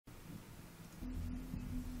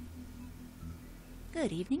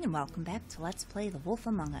Good evening and welcome back to Let's Play The Wolf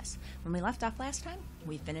Among Us. When we left off last time,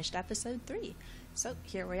 we finished episode 3. So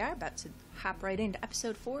here we are, about to hop right into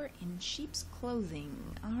episode 4 in sheep's clothing.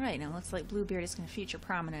 Alright, now looks like Bluebeard is going to feature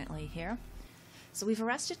prominently here. So we've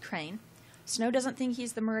arrested Crane. Snow doesn't think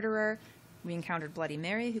he's the murderer. We encountered Bloody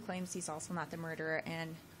Mary, who claims he's also not the murderer.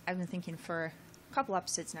 And I've been thinking for a couple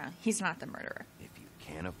episodes now, he's not the murderer. If you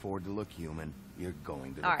can't afford to look human, you're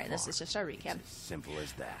going to the Alright, farm. this is just our recap. It's as simple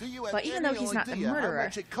as that. But even though he's not the murderer,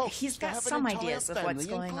 he's got some ideas of what's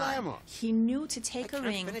going on. He knew to take a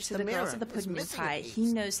ring to the girls of the pudding and pie.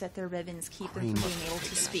 He knows that their ribbons keep them from being able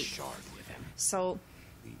to speak. So,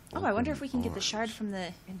 I wonder if we can get the shard from the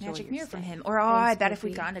magic mirror from him. Or, I bet if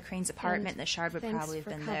we'd gone to Crane's apartment, the shard would probably have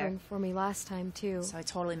been there. Thanks for covering for me last time, too. So I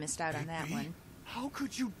totally missed out on that one. How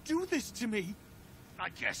could you do this to me? I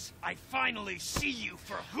guess I finally see you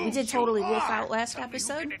for who We did totally you wolf are. out last Tell me who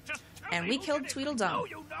episode, did it. Just tell and me we who killed did it. Tweedledum. No,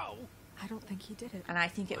 you know. I don't think he did it. And I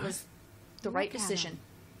think it was the right decision.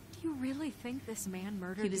 Do you really think this man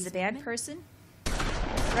murdered He was these a bad women? person,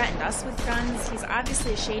 threatened us with guns. He's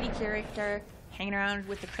obviously a shady character, hanging around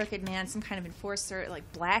with the crooked man, some kind of enforcer,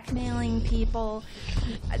 like blackmailing people.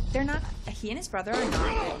 They're not, he and his brother are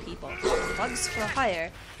not good people. Thugs for hire,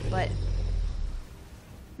 but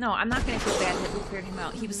no, I'm not going to feel bad that we cleared him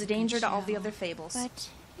out. He was a danger to all the other fables. But,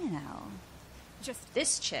 you know... Just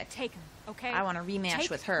This chick, take him, okay? I want a rematch Take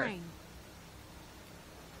with her. Crane.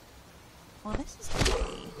 Well, this is going to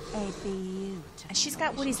be a beautiful... And she's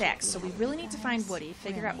got Woody's axe, so we really need to find Woody,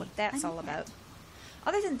 figure out what that's all about.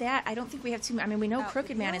 Other than that, I don't think we have too... I mean, we know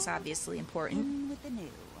Crooked Man is obviously important. In with the new.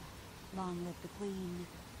 Long live the queen.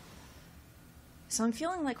 So I'm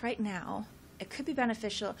feeling like right now, it could be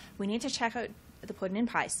beneficial. We need to check out the pudding and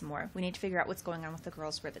pie some more. We need to figure out what's going on with the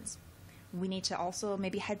girls' ribbons. We need to also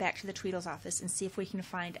maybe head back to the Tweedle's office and see if we can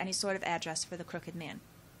find any sort of address for the Crooked Man.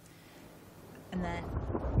 And then...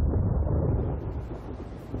 Oh,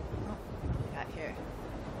 what do we got here?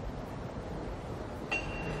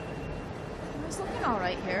 It was looking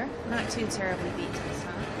alright here. Not too terribly beat to this,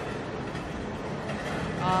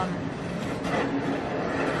 huh?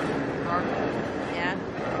 Yeah?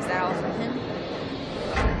 Is that all from him?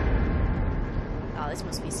 Oh, this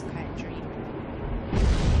must be some kind of dream.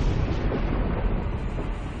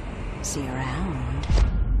 See you around.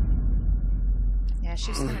 Yeah,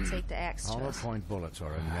 she's gonna take the axe to Hollow us. point bullets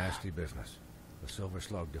are a nasty business. The silver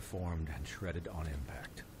slug deformed and shredded on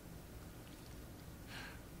impact.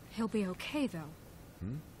 He'll be okay, though.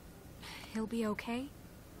 Hmm? He'll be okay?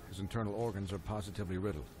 His internal organs are positively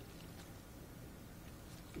riddled.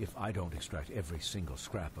 If I don't extract every single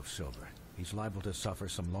scrap of silver, he's liable to suffer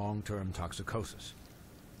some long-term toxicosis.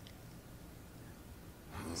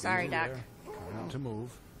 Sorry, Doc. There. Try not to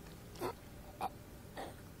move.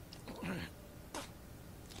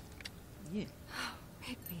 Yeah.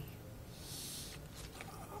 Bigby.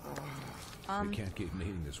 We can't keep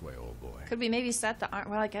meeting this way, old boy. Could we maybe set the arm?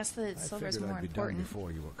 Well, I guess the I silver's figured more I'd be done important.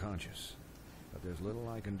 before you were conscious. But there's little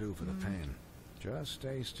I can do for the pain. Just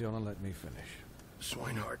stay still and let me finish.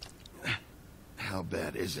 Swinehart, how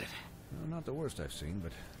bad is it? Well, not the worst I've seen,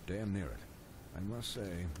 but damn near it. I must say,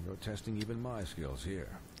 you're testing even my skills here.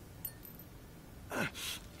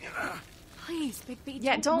 Please, Bigby,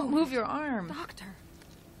 Yeah, don't move your arm. Doctor.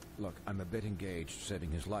 Look, I'm a bit engaged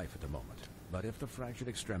saving his life at the moment. But if the fractured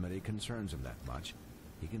extremity concerns him that much,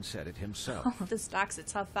 he can set it himself. Oh, this Doc's a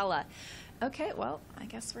tough fella. Okay, well, I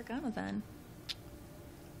guess we're gonna then.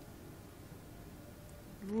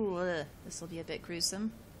 Ooh, this will be a bit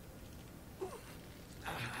gruesome.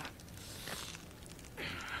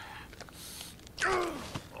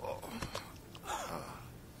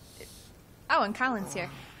 Oh, and Colin's here.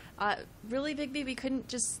 Really, Bigby, we couldn't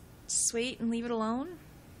just wait and leave it alone?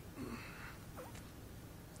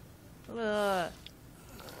 Ugh.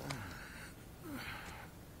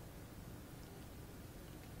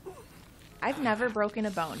 I've never broken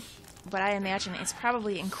a bone, but I imagine it's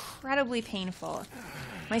probably incredibly painful.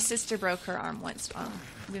 My sister broke her arm once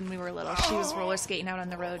when we were little. She was roller skating out on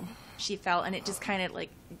the road. She fell, and it just kind of like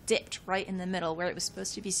dipped right in the middle where it was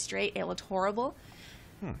supposed to be straight. It looked horrible.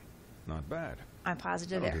 Not bad. I'm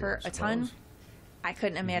positive That'll it do, hurt I a ton. suppose. I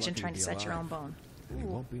couldn't imagine lucky to trying to be set your own alive. bone. And he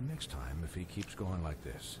won't be next time if he keeps going like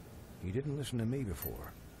this. He didn't listen to me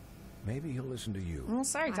before. Maybe he'll listen to you. Well,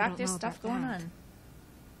 sorry, I Doc, don't there's know stuff about going that. on.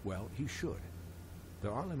 Well, he should.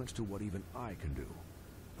 There are limits to what even I can do.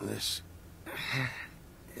 This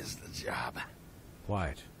is the job.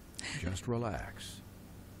 Quiet. Just relax.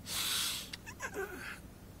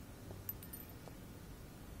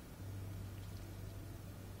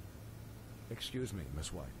 Excuse me,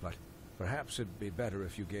 Miss White, but perhaps it'd be better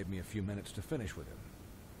if you gave me a few minutes to finish with him.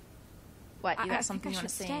 What, you I got something think you I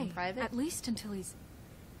want should to say in stay, private? at least until he's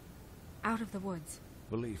out of the woods.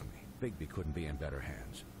 Believe me, Bigby couldn't be in better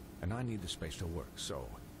hands. And I need the space to work, so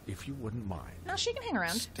if you wouldn't mind... No, she can hang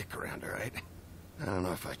around. Stick around, all right? I don't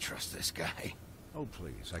know if I trust this guy. Oh,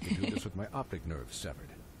 please, I can do this with my optic nerve severed.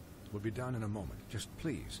 We'll be done in a moment. Just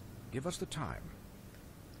please, give us the time.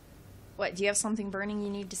 What, do you have something burning you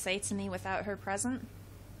need to say to me without her present?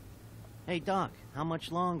 Hey, Doc, how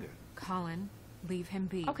much longer? Colin, leave him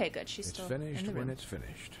be. Okay, good. She's It's still finished in the when room. it's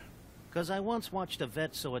finished. Because I once watched a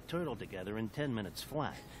vet sew a turtle together in 10 minutes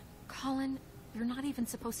flat. Colin, you're not even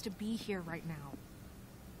supposed to be here right now.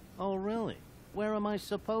 Oh, really? Where am I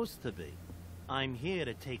supposed to be? I'm here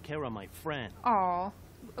to take care of my friend. Aw.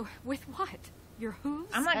 With what? Your hooves?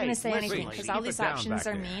 I'm not Hey, going to say listen, anything lady, because all keep it these down options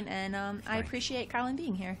back are there. mean, and I Thank you. appreciate Colin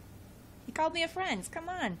being here. He called me a friend. Come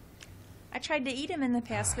on. I tried to eat him in the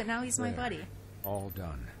past, but now he's my There. buddy. All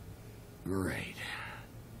done. Great.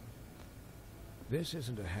 This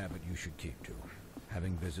isn't a habit you should keep to.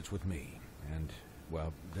 Having visits with me. And,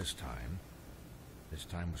 well, this time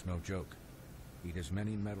was no joke. Eat as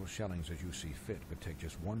many metal shellings as you see fit, but take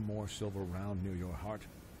just one more silver round near your heart,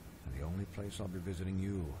 and the only place I'll be visiting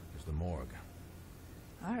you is the morgue.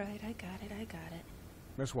 All right, I got it.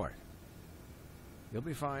 Miss White, you'll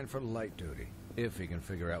be fine for light duty, if he can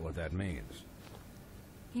figure out what that means.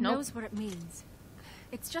 He Nope. knows what it means.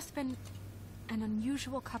 It's just been an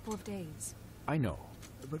unusual couple of days. I know,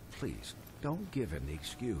 but please, don't give him the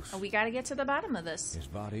excuse. Oh, we got to get to the bottom of this. His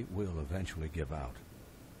body will eventually give out.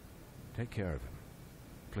 Take care of him,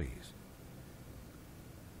 please.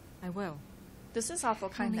 I will. This is awful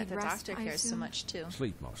kind He'll that the need rest, doctor I cares so assume? much, too.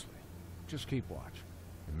 Sleep mostly. Just keep watch,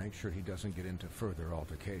 and make sure he doesn't get into further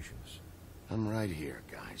altercations. I'm right here,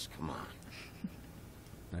 guys. Come on.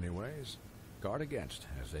 Anyways, guard against,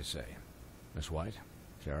 as they say. Miss White,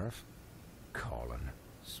 Sheriff, Colin.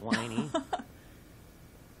 Swiney.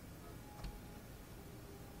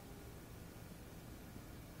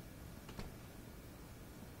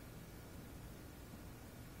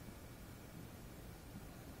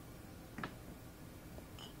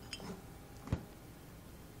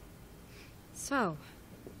 So,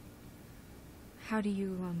 how do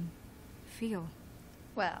you, feel?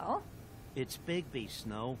 Well, It's Bigby,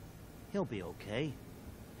 Snow. He'll be okay.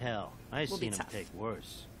 Hell, I've We'll be seen him tough. take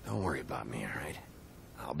worse. Don't worry about me, all right?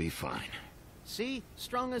 I'll be fine. See?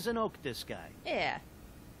 Strong as an oak, this guy. yeah.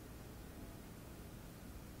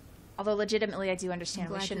 Although, legitimately, I do understand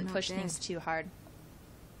I'm we glad shouldn't you're not push dead. things too hard.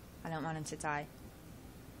 I don't want him to die.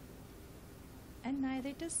 And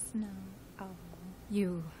neither does Snow. Oh.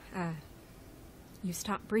 You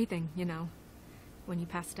stopped breathing, you know, when you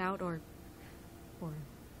passed out or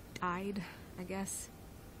died, I guess.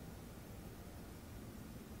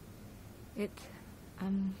 It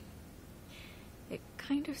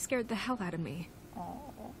kind of scared the hell out of me. Oh.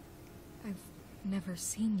 I've never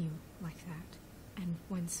seen you like that. And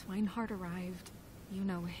when Swinehart arrived, you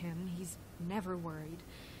know him, he's never worried.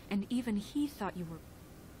 And even he thought you were...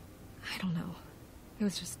 I don't know. It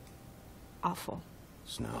was just awful.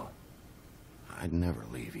 Snow, I'd never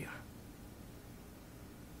leave you.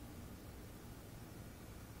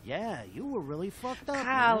 Yeah, you were really fucked up,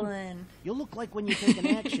 man. Colin. You look like when you take an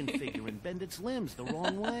action figure and bend its limbs the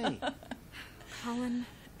wrong way. Colin,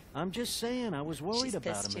 I'm just saying, I was worried She's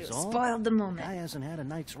about pissed, him, too. is all. Spoiled the moment. Guy hasn't had a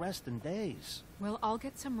night's rest in days. we'll all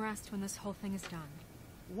get some rest when this whole thing is done.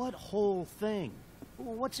 What whole thing?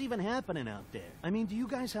 What's even happening out there? I mean, do you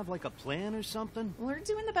guys have like a plan or something? We're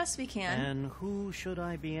doing the best we can. And who should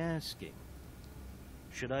I be asking?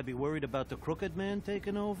 Should I be worried about the Crooked Man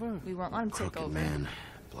taking over? We won't let him take Crooked over. Man,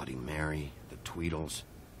 Bloody Mary, the Tweedles.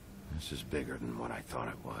 This is bigger than what I thought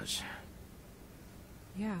it was.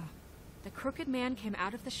 Yeah. The Crooked Man came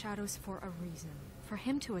out of the shadows for a reason. For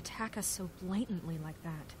him to attack us so blatantly like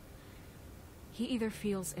that. He either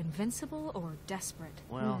feels invincible or desperate.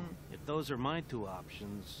 Well, if those are my two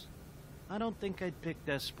options, I don't think I'd pick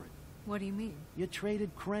desperate. What do you mean? You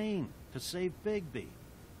traded Crane to save Bigby.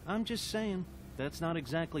 I'm just saying, that's not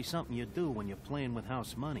exactly something you do when you're playing with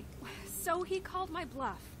house money. So he called my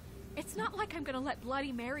bluff. It's not like I'm gonna let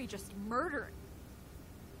Bloody Mary just murder.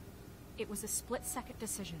 It was a split-second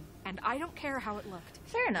decision, and I don't care how it looked.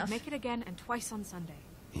 Fair enough. I'd make it again and twice on Sunday.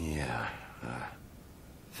 Yeah,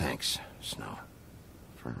 thanks, Snow,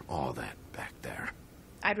 for all that back there.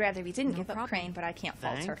 I'd rather we didn't No give up problem. Crane, but I can't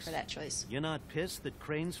fault her Thanks. for that choice. You're not pissed that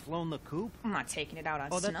Crane's flown the coop? I'm not taking it out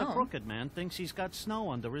on Or that the Snow. Crooked Man thinks he's got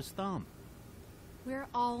snow under his thumb? We're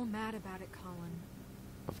all mad about it, Colin.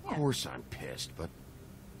 Of Yeah. course I'm pissed, but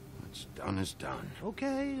what's done is done.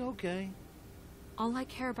 Okay. All I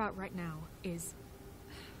care about right now is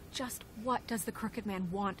just what does the Crooked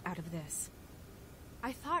Man want out of this?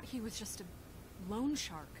 I thought he was just a loan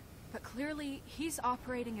shark, but clearly he's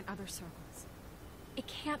operating in other circles. It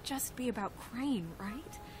can't just be about Crane,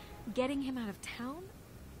 right? Getting him out of town?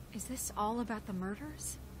 Is this all about the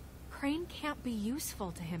murders? Crane can't be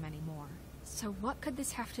useful to him anymore. So what could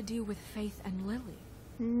this have to do with Faith and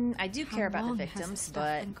Lily? I do care about the victims,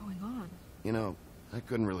 but... been going on? You know, I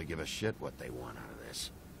couldn't really give a shit what they want out of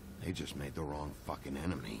this. They just made the wrong fucking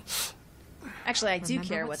enemy. Actually, I do Remember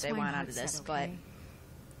care what they want Swinehart out of this, said, but... okay?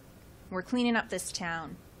 We're cleaning up this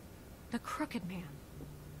town. The Crooked Man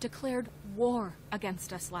declared war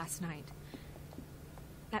against us last night.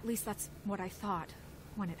 At least that's what I thought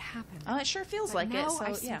when it happened. Oh, it sure feels But like now it, so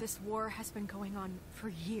I see yeah. this war has been going on for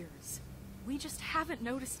years. We just haven't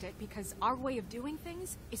noticed it because our way of doing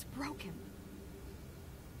things is broken.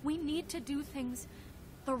 We need to do things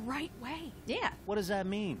the right way. Yeah. What does that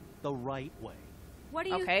mean, the right way? What do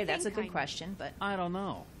you think? Okay, that's a I good mean? question, but... I don't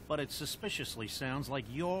know, but it suspiciously sounds like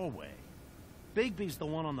your way. Bigby's the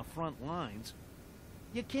one on the front lines.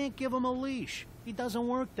 You can't give him a leash. He doesn't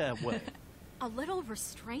work that way. A little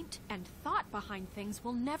restraint and thought behind things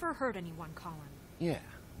will never hurt anyone, Colin. Yeah,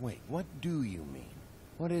 wait, what do you mean?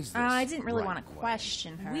 What is this? I didn't really right want to way?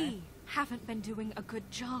 question her. We haven't been doing a good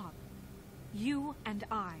job. You and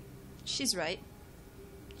I. She's right.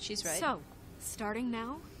 She's right. So, starting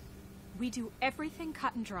now, we do everything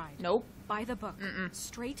cut and dried. Nope. By the book.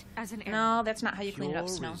 Straight as an arrow. No, that's not how you clean it up,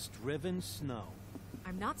 Pure Snow. as driven snow.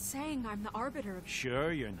 I'm not saying I'm the arbiter of...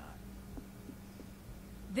 Sure you're not.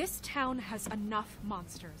 This town has enough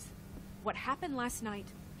monsters. What happened last night,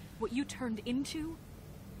 what you turned into,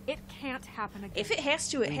 it can't happen again. If it has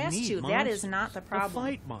to, it We has need to. That monsters is not the to problem.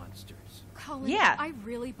 fight monsters. Colin, Yeah. if I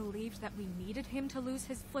really believed that we needed him to lose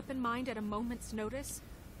his flippin' mind at a moment's notice,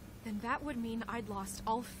 then that would mean I'd lost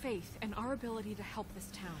all faith in our ability to help this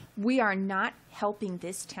town. We are not helping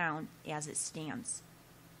this town as it stands.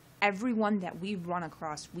 Everyone that we run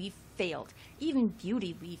across, we failed. Even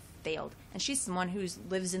Beauty, we failed. And she's someone who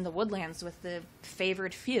lives in the woodlands with the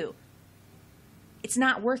favored few. It's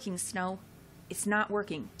not working, Snow. It's not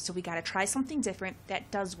working. So we gotta try something different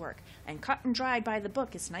that does work. And cut and dried by the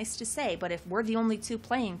book is nice to say, but if we're the only two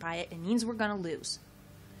playing by it, it means we're gonna lose.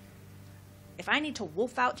 If I need to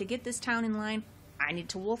wolf out to get this town in line, I need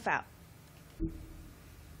to wolf out.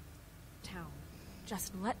 Town.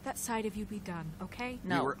 Just let that side of you be done, okay?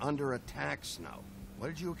 No. We were under attack, Snow. What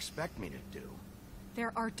did you expect me to do?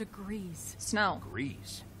 There are degrees. Snow.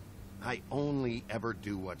 Grease. I only ever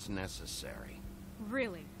do what's necessary.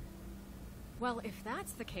 Really? Well, if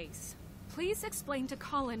that's the case, please explain to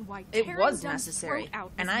Colin why It tearing was Dunn's necessary. throat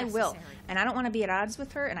out And is I will. necessary. And I don't want to be at odds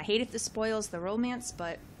with her, and I hate if this spoils the romance,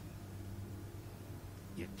 but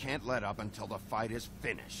You can't let up until the fight is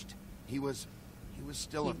finished. He was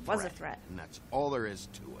still He a threat. was a threat. And that's all there is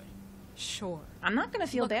to it. Sure. I'm not going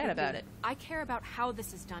to feel Look, bad Bigby, about it. I care about how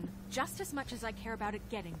this is done just as much as I care about it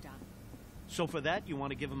getting done. So for that, you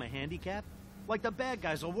want to give him a handicap? Like the bad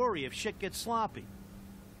guys will worry if shit gets sloppy.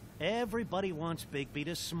 Everybody wants Bigby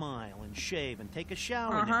to smile and shave and take a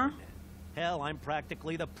shower now and then. Hell, I'm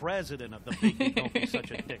practically the president of the Bigby Don't Be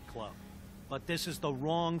Such a Dick Club. But this is the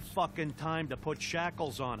wrong fucking time to put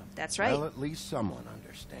shackles on him. That's right. Well, at least someone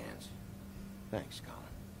understands. Thanks, Colin.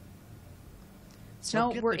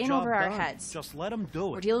 Snow, Get we're the in job over our done. heads. Just let him do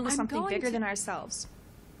We're it. dealing with I'm something going bigger to- than ourselves.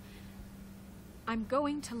 I'm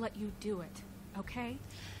going to let you do it, okay?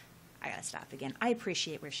 I gotta stop again. I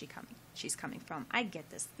appreciate where she's coming from. I get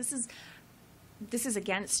this. This is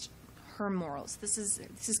against her morals. This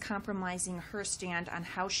is compromising her stand on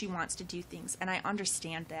how she wants to do things, and I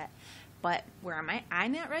understand that. But where I'm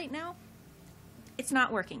at right now, it's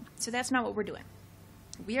not working. So that's not what we're doing.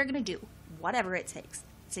 We are gonna do whatever it takes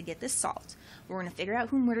to get this solved. We're gonna figure out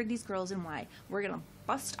who murdered these girls and why. We're gonna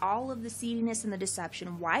bust all of the seediness and the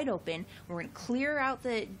deception wide open. We're gonna clear out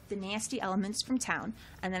the nasty elements from town.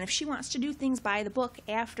 And then if she wants to do things by the book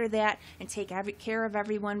after that and take care of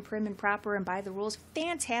everyone prim and proper and by the rules,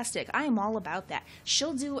 fantastic. I am all about that.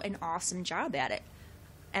 She'll do an awesome job at it.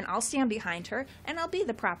 And I'll stand behind her, and I'll be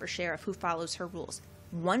the proper sheriff who follows her rules.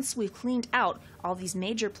 Once we've cleaned out all these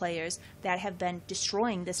major players that have been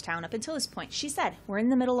destroying this town up until this point. She said, we're in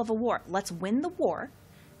the middle of a war. Let's win the war,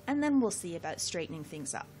 and then we'll see about straightening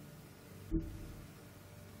things up.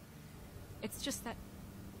 It's just that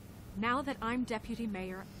now that I'm deputy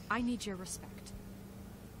mayor, I need your respect.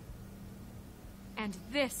 And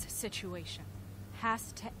this situation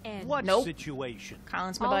has to end. What Nope. situation?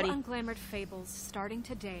 Colin's my All buddy. unglamored fables starting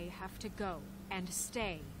today have to go and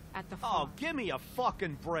stay at the Oh, farm. give me a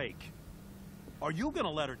fucking break. Are you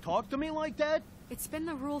gonna let her talk to me like that? It's been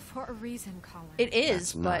the rule for a reason, Colin. It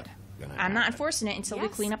is, That's not but gonna I'm not happen. enforcing it until we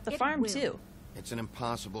Yes, clean up the it farm, will. too. It's an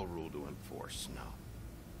impossible rule to enforce, Snow.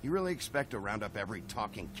 You really expect to round up every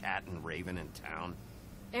talking cat and raven in town?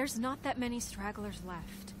 There's not that many stragglers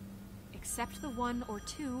left. Except the one or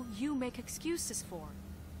two you make excuses for.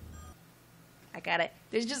 I got it.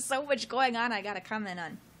 There's just so much going on I gotta comment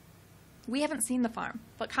on. We haven't seen the farm,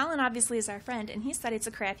 but Colin obviously is our friend, and he said it's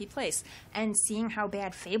a crappy place. And seeing how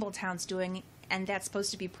bad Fabletown's doing, and that's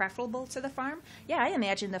supposed to be preferable to the farm, yeah, I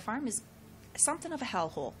imagine the farm is something of a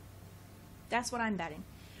hellhole. That's what I'm betting.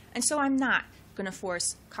 And so I'm not gonna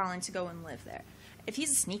force Colin to go and live there. If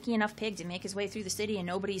he's a sneaky enough pig to make his way through the city and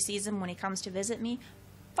nobody sees him when he comes to visit me,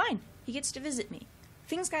 fine, he gets to visit me.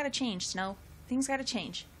 Things gotta change, Snow. Things gotta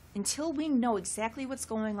change. Until we know exactly what's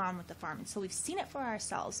going on with the farm, until we've seen it for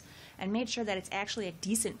ourselves and made sure that it's actually a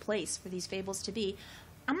decent place for these fables to be,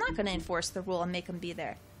 I'm not going to enforce the rule and make them be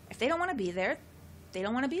there. If they don't want to be there, they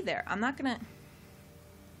don't want to be there. I'm not going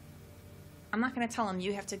to tell them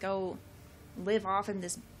you have to go live off in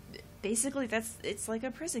this. Basically, it's like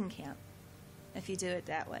a prison camp if you do it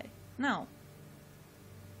that way. No.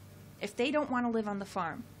 If they don't want to live on the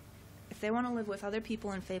farm, if they want to live with other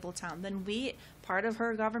people in Fabletown, then part of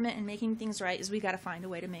her government and making things right is we got to find a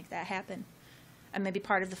way to make that happen. And maybe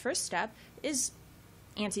part of the first step is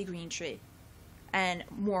anti-green tree and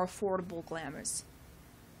more affordable glamours.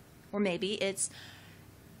 Or maybe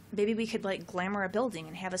we could like glamour a building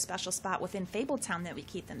and have a special spot within Fabletown that we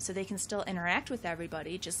keep them so they can still interact with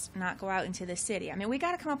everybody, just not go out into the city. I mean, we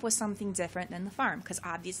got to come up with something different than the farm because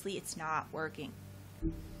obviously it's not working.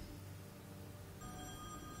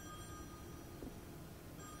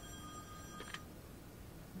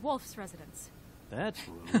 Wolf's residence. That's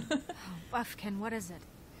rude. Oh, Buffkin, what is it?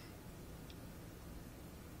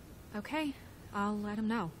 Okay, I'll let him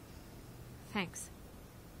know. Thanks.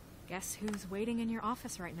 Guess who's waiting in your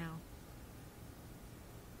office right now?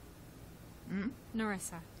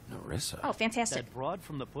 Nerissa. Nerissa? Oh, fantastic. That broad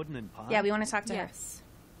from the puddin' and pie? Yeah, we want to talk to her. Yes.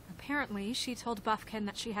 Apparently, she told Buffkin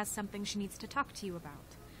that she has something she needs to talk to you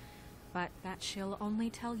about. But that she'll only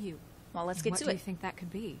tell you. Well, let's get what to do it. you think that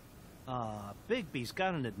could be? Bigby's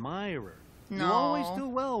got an admirer. No. You always do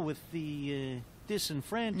well with the,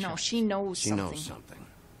 disenfranchised. No, she knows She something. knows something.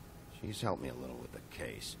 She's helped me a little with the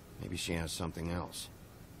case. Maybe she has something else.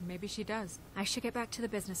 Maybe she does. I should get back to the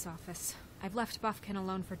business office. I've left Buffkin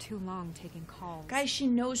alone for too long taking calls. Guys, she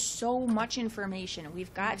knows so much information.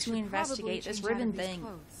 We've got to should investigate probably this change out ribbon of these thing.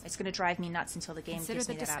 clothes. It's going to drive me nuts until the game Consider gives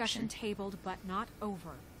the me that discussion option. tabled, but not over.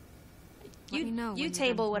 Let me know when You you're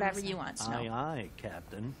table done with whatever Nerissa. you want, Snow. Aye, aye,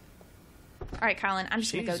 Captain. All right, Colin, I'm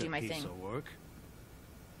just going to go She's do my a piece thing. of work.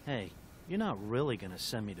 Hey, you're not really gonna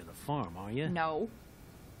send me to the farm, are you? No.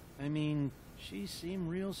 I mean, she seemed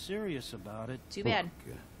real serious about it. Too bad.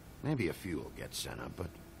 Look, maybe a few will get sent up, but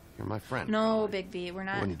you're my friend. No, Colin. Bigby, we're I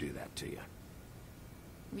not. wouldn't do that to you.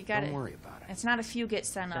 We got Don't worry about it. It's not a few get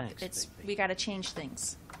sent up. Thanks, It's Bigby. we got to change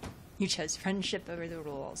things. You chose friendship over the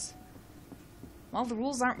rules. Well, the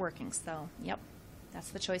rules aren't working, so yep, that's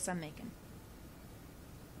the choice I'm making.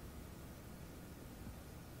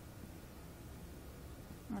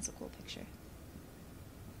 That's a cool picture.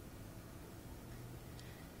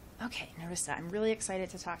 Okay, Nerissa, I'm really excited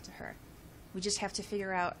to talk to her. We just have to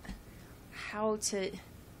figure out how to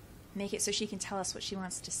make it so she can tell us what she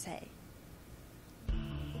wants to say.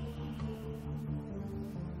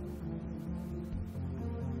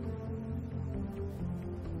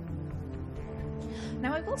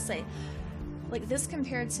 Now, I will say, like, this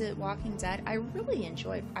compared to Walking Dead, I really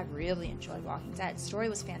enjoyed Walking Dead. The story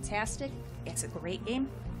was fantastic. It's a great game.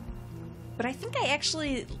 But I think I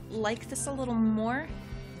actually like this a little more.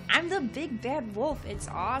 I'm the big bad wolf. It's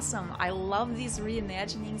awesome. I love these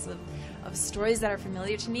reimaginings of stories that are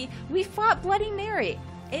familiar to me. We fought Bloody Mary.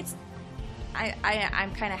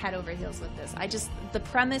 I'm kind of head over heels with this. The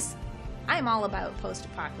premise, I'm all about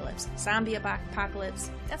post-apocalypse. Zombie apocalypse,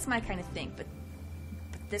 that's my kind of thing. But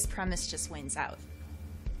this premise just wins out.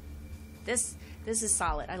 This is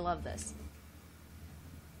solid. I love this.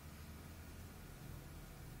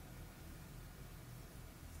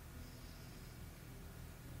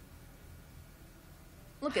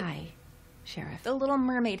 Look at Hi, Sheriff. the little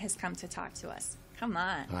mermaid has come to talk to us. Come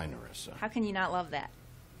on. Hi, Nerissa. How can you not love that?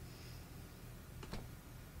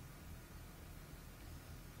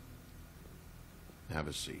 Have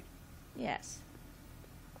a seat. Yes.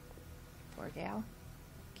 Poor gal.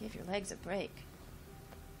 Give your legs a break.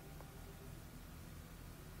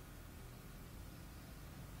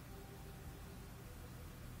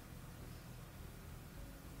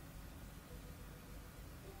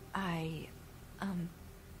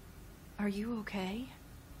 Are you okay?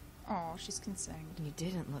 Oh, she's concerned. You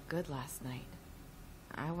didn't look good last night.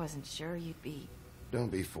 I wasn't sure you'd be...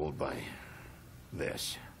 Don't be fooled by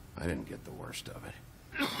This. I didn't get the worst of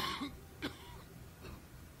it.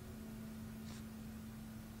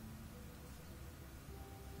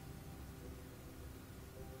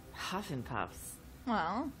 Huff and puffs.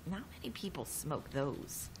 Well, Not many people smoke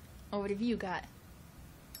those. what have you got?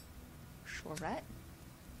 Shorette?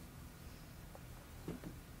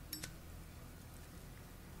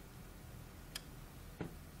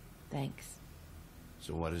 Thanks.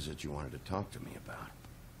 So what is it you wanted to talk to me about?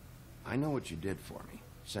 I know what you did for me,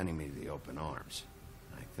 sending me to the open arms.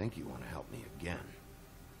 I think you want to help me again.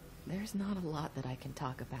 There's not a lot that I can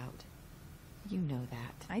talk about. You know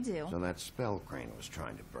that. I do. So that spell Crane was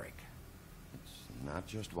trying to break. It's not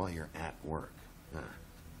just while you're at work, huh?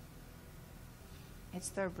 It's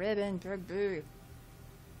the ribbon, Bigby.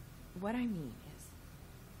 What I mean is,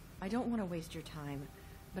 I don't want to waste your time,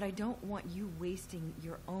 but I don't want you wasting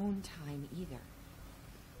your own time either.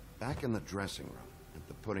 Back in the dressing room, at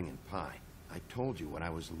the pudding and pie, I told you what I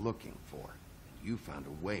was looking for, and you found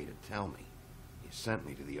a way to tell me. You sent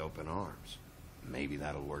me to the open arms. Maybe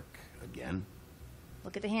that'll work again?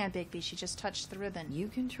 Look at the hand, Bigby. She just touched the ribbon. You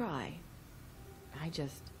can try. I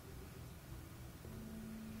just...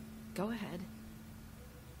 Go ahead.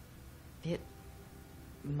 It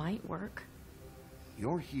might work.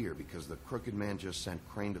 You're here because the crooked man just sent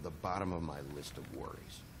Crane to the bottom of my list of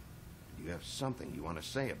worries. You have something you want to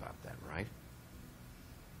say about that, right?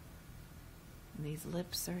 These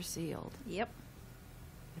lips are sealed. Yep.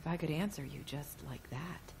 If I could answer you just like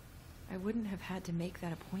that, I wouldn't have had to make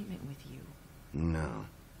that appointment with you. No,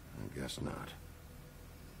 I guess not.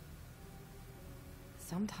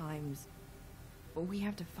 Sometimes we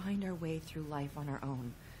have to find our way through life on our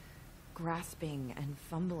own, grasping and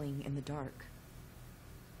fumbling in the dark.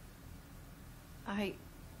 I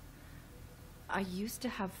used to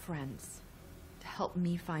have friends to help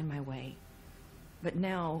me find my way, but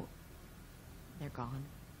now they're gone,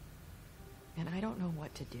 and I don't know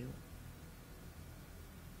what to do.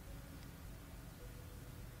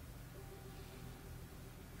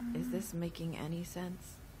 Is this making any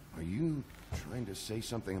sense? Are you trying to say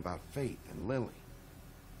something about Faith and Lily?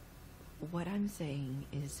 What I'm saying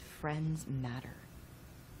is friends matter,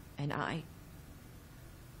 and I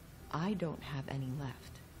don't have any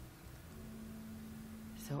left.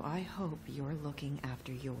 So I hope you're looking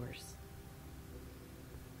after yours.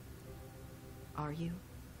 Are you?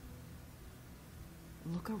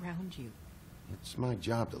 Look around you. It's my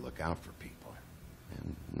job to look out for people,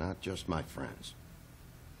 and not just my friends.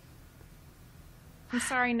 I'm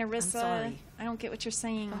sorry, Nerissa. I'm sorry. I don't get what you're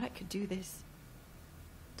saying. Thought I could do this.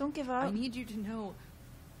 Don't give up. I need you to know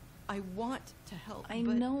I want to help. I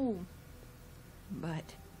but, know.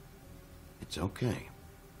 But It's okay.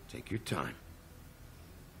 Take your time.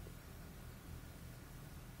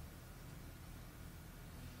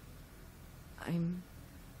 I'm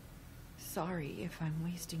sorry if I'm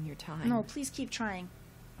wasting your time. No, please keep trying.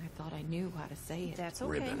 I thought I knew how to say it. That's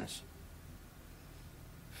okay. Ribbons.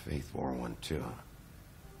 Faith wore one too.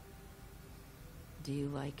 Do you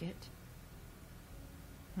like it?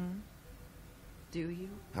 Do you?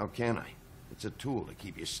 How can I? It's a tool to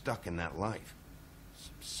keep you stuck in that life.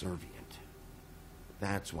 Subservient.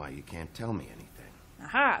 That's why you can't tell me anything.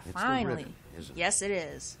 Aha, It's the finally. ribbon, isn't it? Yes, it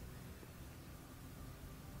is.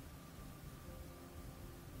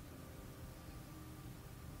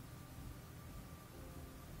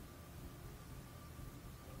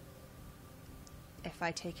 If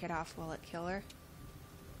I take it off, will it kill her?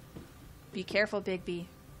 Be careful, Bigby.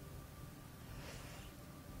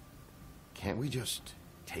 Can't we just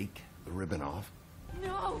take the ribbon off?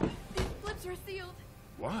 No! These lips are sealed.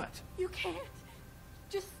 What? You can't.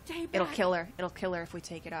 Just stay back. It'll kill her. It'll kill her if we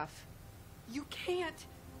take it off. You can't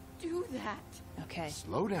do that. Okay.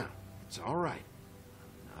 Slow down. It's all right.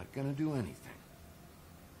 I'm not gonna do anything.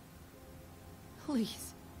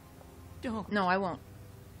 Please. Don't. No, I won't.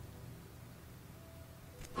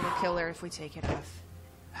 It'll kill her if we take it off.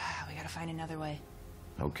 We gotta find another way.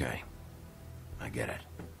 Okay. I get it.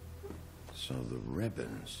 So the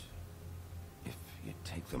ribbons, if you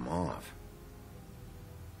take them off.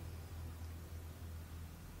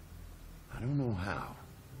 I don't know how,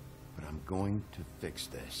 but I'm going to fix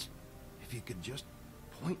this. If you could just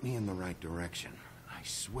point me in the right direction, I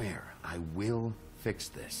swear I will fix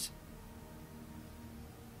this.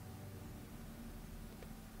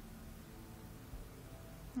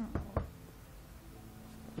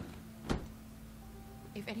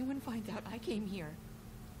 If anyone finds out I came here,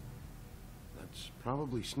 That's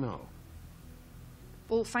probably snow.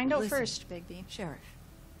 We'll find out Listen. first, Bigby. Sheriff,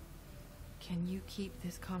 can you keep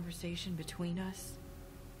this conversation between us?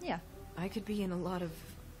 Yeah. I could be in a lot of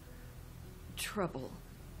trouble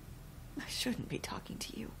I shouldn't be talking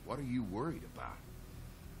to you. What are you worried about?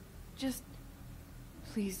 Just...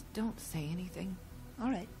 please don't say anything. All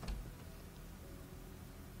right.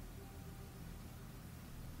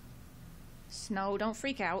 Snow, don't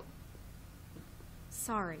freak out.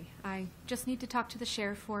 Sorry, I just need to talk to the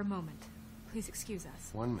sheriff for a moment. Please excuse us.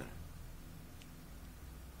 1 minute.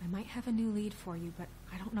 I might have a new lead for you, but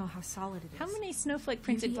I don't know how solid it is. How many snowflake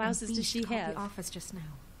printed Bigby blouses and does she Beast called have? the office just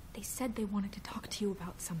now. They said they wanted to talk to you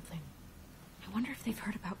about something. I wonder if they've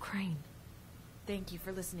heard about Crane. Thank you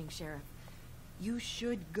for listening, Sheriff. You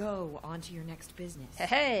should go on to your next business.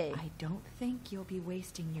 Hey! I don't think you'll be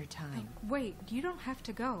wasting your time. Wait, you don't have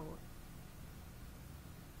to go.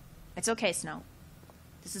 It's okay, Snow.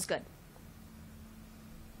 This is good.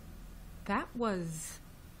 That was...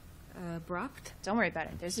 abrupt. Don't worry about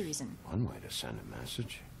it. There's a reason. One way to send a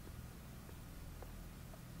message.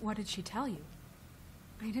 What did she tell you?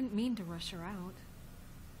 I didn't mean to rush her out.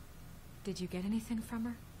 Did you get anything from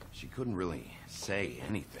her? She couldn't really say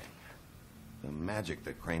anything. The magic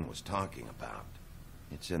that Crane was talking about,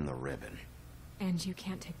 it's in the ribbon. And you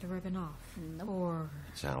can't take the ribbon off? Nope. Or...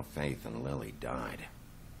 It's how Faith and Lily died.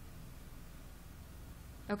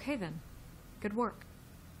 Okay then. Good work.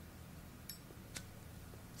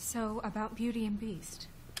 So, about Beauty and Beast.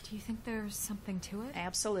 Do you think there's something to it?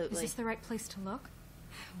 Absolutely. Is this the right place to look?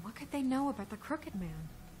 What could they know about the Crooked Man?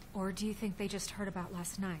 Or do you think they just heard about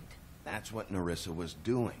last night? That's what Nerissa was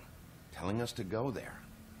doing, telling us to go there.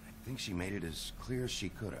 I think she made it as clear as she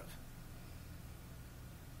could have.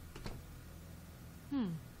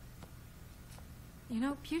 You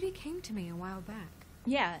know, Beauty came to me a while back.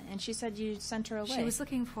 Yeah, and she said you sent her away. She was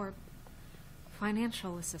looking for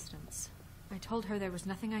financial assistance. I told her there was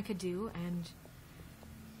nothing I could do,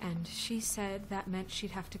 and she said that meant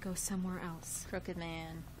she'd have to go somewhere else. Crooked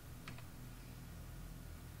Man.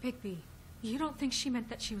 Bigby, you don't think she meant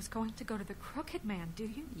that she was going to go to the Crooked Man, do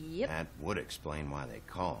you? Yep. That would explain why they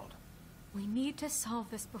called. We need to solve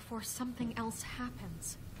this before something else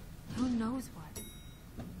happens. Who knows what?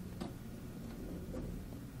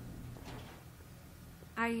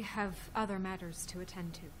 I have other matters to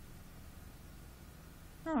attend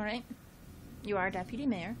to. All right. You are Deputy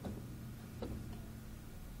Mayor.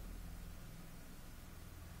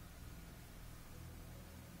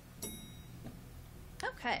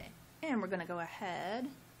 Okay. And we're going to go ahead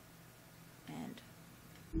and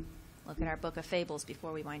look at our book of fables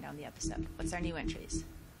before we wind down the episode. What's our new entries?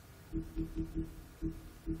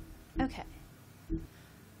 Okay.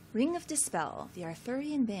 Ring of Dispel, the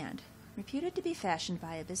Arthurian band. Reputed to be fashioned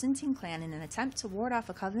by a Byzantine clan in an attempt to ward off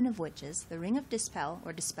a coven of witches, the Ring of Dispel,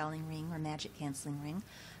 or Dispelling Ring, or Magic-Canceling Ring,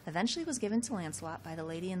 eventually was given to Lancelot by the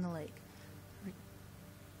Lady in the Lake.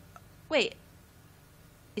 Wait.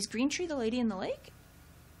 Is Greentree the Lady in the Lake?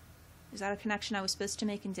 Is that a connection I was supposed to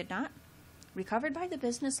make and did not? Recovered by the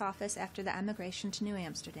business office after the emigration to New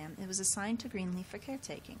Amsterdam, it was assigned to Greenleaf for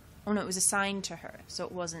caretaking. Oh no, it was assigned to her, so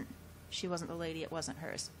it wasn't... She wasn't the lady, it wasn't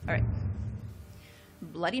hers. Alright.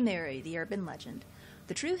 Bloody Mary, the urban legend.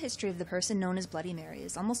 The true history of the person known as Bloody Mary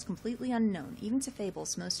is almost completely unknown, even to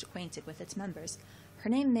fables most acquainted with its members. Her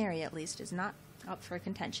name, Mary, at least, is not up for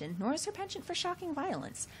contention, nor is her penchant for shocking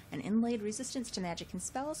violence, an inlaid resistance to magic and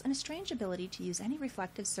spells, and a strange ability to use any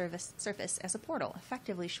reflective surface as a portal,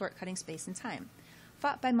 effectively shortcutting space and time.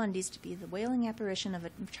 Thought by Mondays to be the wailing apparition of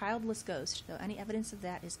a childless ghost, though any evidence of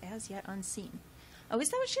that is as yet unseen. Oh, is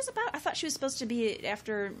that what she's about? I thought she was supposed to be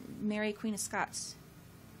after Mary, Queen of Scots.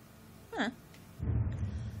 Huh.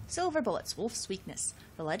 Silver bullets, wolf's weakness.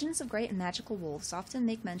 The legends of great and magical wolves often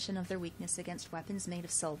make mention of their weakness against weapons made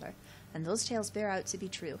of silver, and those tales bear out to be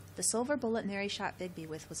true. The silver bullet Mary shot Bigby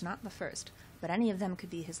with was not the first, but any of them could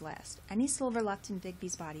be his last. Any silver left in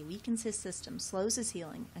Bigby's body weakens his system, slows his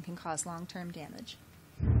healing, and can cause long-term damage.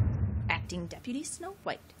 Acting Deputy Snow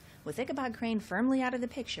White. With Ichabod Crane firmly out of the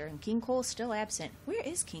picture and King Cole still absent, where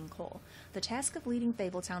is King Cole? The task of leading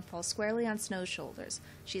Fabletown falls squarely on Snow's shoulders.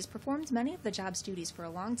 She has performed many of the job's duties for a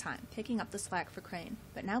long time, picking up the slack for Crane.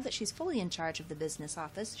 But now that she's fully in charge of the business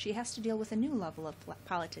office, she has to deal with a new level of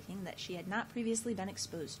politicking that she had not previously been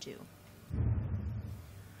exposed to.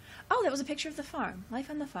 Oh, that was a picture of the farm.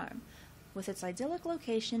 Life on the farm. With its idyllic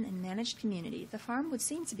location and managed community, the farm would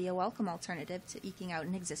seem to be a welcome alternative to eking out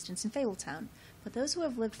an existence in Fabletown. But those who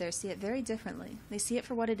have lived there see it very differently. They see it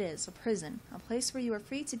for what it is, a prison, a place where you are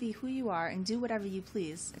free to be who you are and do whatever you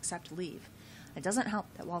please, except leave. It doesn't help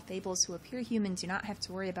that while fables who appear human do not have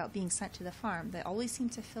to worry about being sent to the farm, they always seem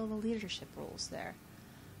to fill the leadership roles there.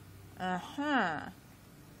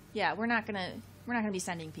 Yeah, we're not gonna be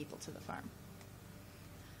sending people to the farm.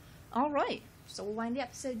 All right, so we'll wind the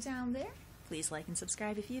episode down there. Please like and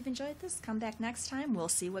subscribe if you've enjoyed this. Come back next time. We'll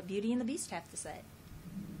see what Beauty and the Beast have to say.